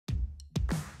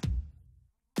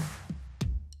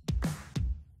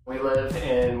We live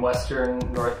in Western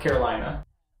North Carolina.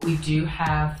 We do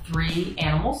have 3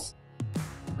 animals.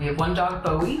 We have 1 dog,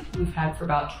 Bowie, we've had for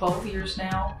about 12 years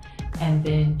now, and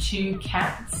then 2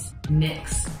 cats,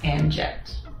 Nix and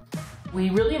Jet. We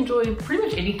really enjoy pretty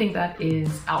much anything that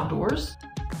is outdoors.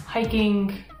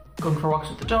 Hiking, going for walks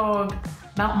with the dog,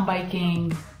 mountain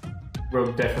biking.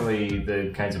 We're definitely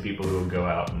the kinds of people who will go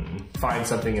out and find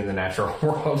something in the natural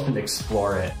world and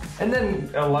explore it. And then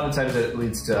a lot of times it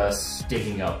leads to us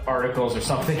digging up articles or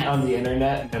something on the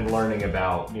internet and learning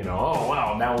about, oh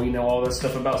wow, now we know all this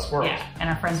stuff about squirrels. Yeah, and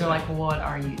our friends are like, what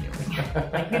are you doing?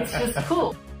 Like, it's just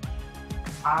cool.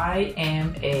 I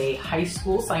am a high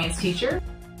school science teacher.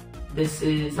 This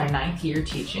is my 9th year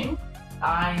teaching.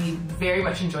 I very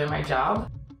much enjoy my job.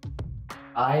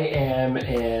 I am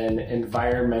an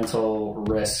environmental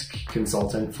risk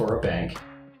consultant for a bank.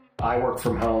 I work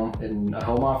from home in a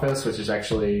home office, which is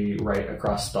actually right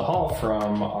across the hall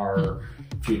from our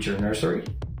future nursery.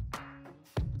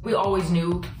 We always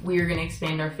knew we were going to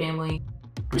expand our family.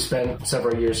 We spent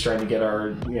several years trying to get our,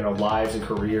 lives and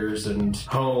careers and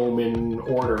home in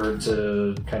order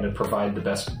to kind of provide the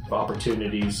best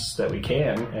opportunities that we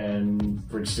can, and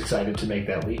we're just excited to make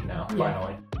that leap now,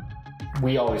 finally.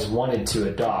 We always wanted to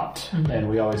adopt, and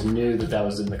we always knew that that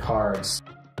was in the cards.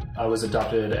 I was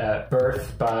adopted at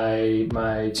birth by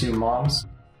my 2 moms.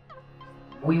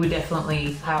 We would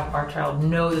definitely have our child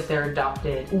know that they're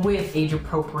adopted with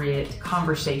age-appropriate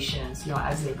conversations,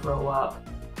 as they grow up.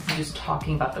 Just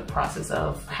talking about the process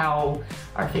of how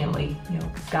our family,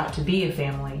 got to be a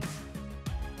family.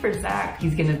 For Zach,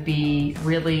 he's gonna be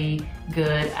really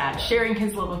good at sharing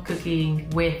his love of cooking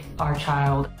with our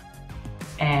child.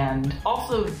 And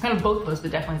also kind of both of us,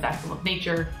 but definitely Zach's love of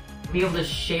nature. Be able to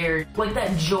share like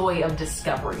that joy of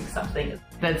discovering something.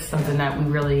 That's something that we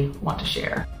really want to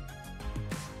share.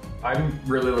 I'm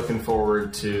really looking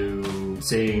forward to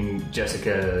seeing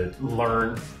Jessica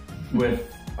learn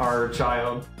with our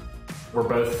child. We're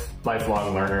both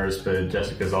lifelong learners, but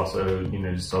Jessica's also,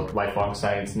 just a lifelong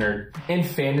science nerd and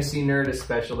fantasy nerd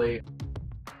especially.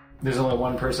 There's only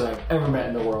one person I've ever met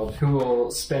in the world who will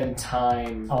spend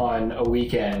time on a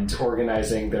weekend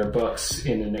organizing their books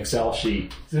in an Excel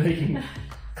sheet so they can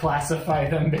classify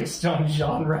them based on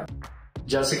genre.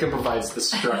 Jessica provides the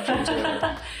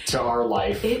structure to our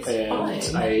life, and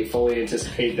fun. I fully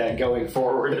anticipate that going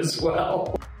forward as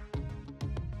well.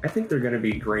 I think they're going to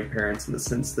be great parents in the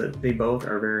sense that they both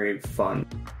are very fun.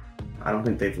 I don't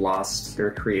think they've lost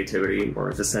their creativity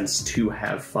or the sense to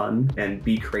have fun and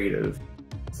be creative.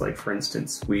 Like, for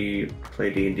instance, we play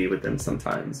D&D with them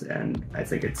sometimes, and I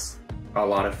think it's a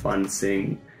lot of fun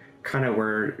seeing kind of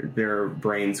where their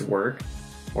brains work,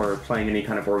 or playing any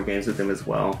kind of board games with them as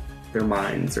well. Their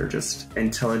minds are just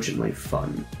intelligently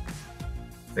fun.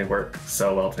 They work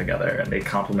so well together, and they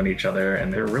complement each other,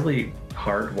 and they're really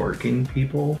hard-working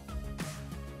people.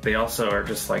 They also are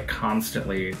just like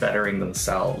constantly bettering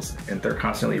themselves, and they're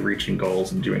constantly reaching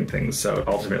goals and doing things. So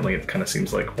ultimately it kind of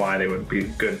seems like why they would be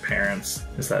good parents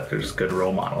is that they're just good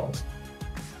role models.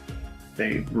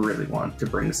 They really want to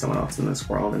bring someone else in this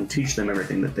world and teach them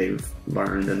everything that they've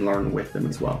learned and learn with them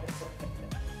as well.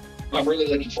 I'm really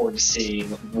looking forward to seeing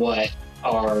what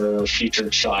our future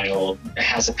child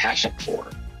has a passion for.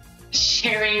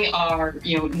 Sharing our,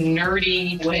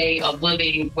 nerdy way of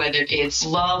living, whether it's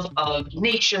love of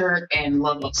nature and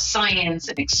love of science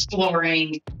and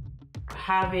exploring.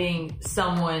 Having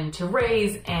someone to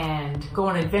raise and go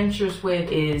on adventures with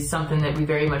is something that we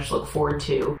very much look forward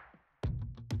to.